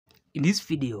In this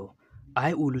video,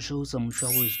 I will show some sure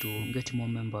ways to get more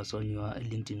members on your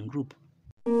LinkedIn group.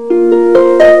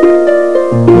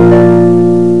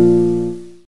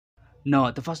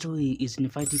 Now, the first way is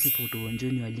inviting people to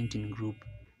join your LinkedIn group.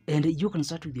 And you can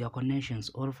start with your connections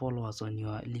or followers on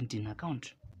your LinkedIn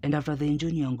account. And after they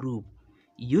join your group,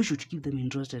 you should keep them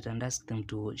interested and ask them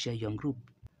to share your group.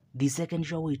 The second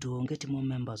sure way to get more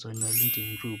members on your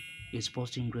LinkedIn group is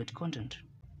posting great content.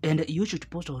 And you should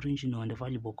post original and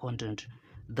valuable content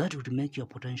that would make your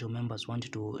potential members want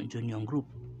to join your group.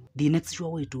 The next sure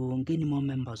way to gain more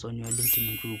members on your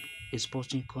LinkedIn group is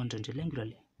posting content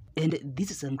regularly. And this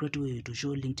is a great way to show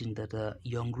LinkedIn that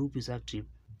your group is active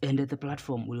and the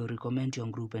platform will recommend your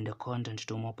group and the content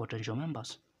to more potential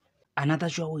members. Another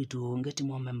sure way to get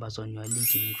more members on your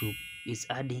LinkedIn group is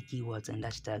adding keywords and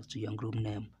hashtags to your group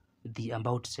name, the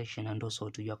about section, and also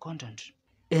to your content.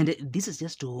 And this is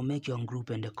just to make your group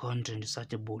and the content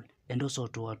searchable and also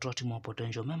to attract more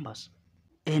potential members.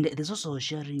 And there's also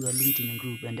sharing your LinkedIn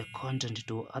group and the content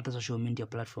to other social media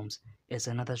platforms as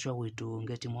another sure way to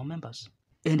get more members.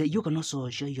 And you can also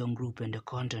share your group and the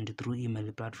content through email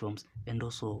platforms and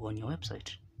also on your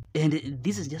website. And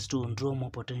this is just to draw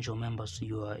more potential members to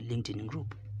your LinkedIn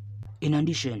group. In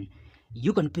addition,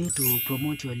 you can pay to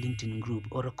promote your LinkedIn group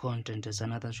or content as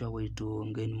another sure way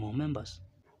to gain more members.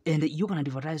 And you can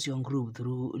advertise your group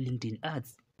through LinkedIn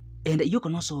ads. And you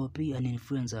can also pay an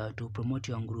influencer to promote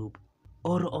your group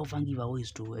or offer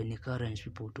giveaways to encourage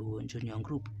people to join your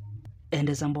group. And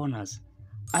as a bonus,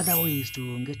 other ways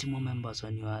to get more members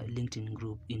on your LinkedIn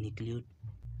group include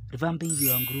revamping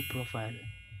your group profile,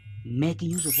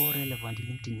 making use of all relevant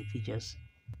LinkedIn features,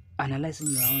 analyzing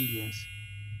your audience,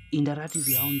 interacting with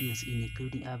your audience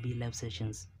including RV live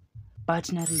sessions,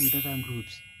 partnering with other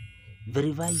groups,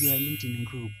 verify your LinkedIn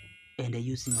group, and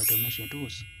using automation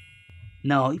tools.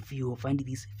 Now, if you find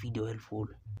this video helpful,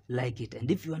 like it, and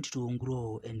if you want to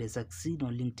grow and succeed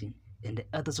on LinkedIn and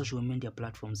other social media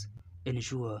platforms,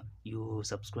 ensure you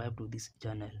subscribe to this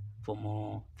channel for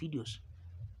more videos.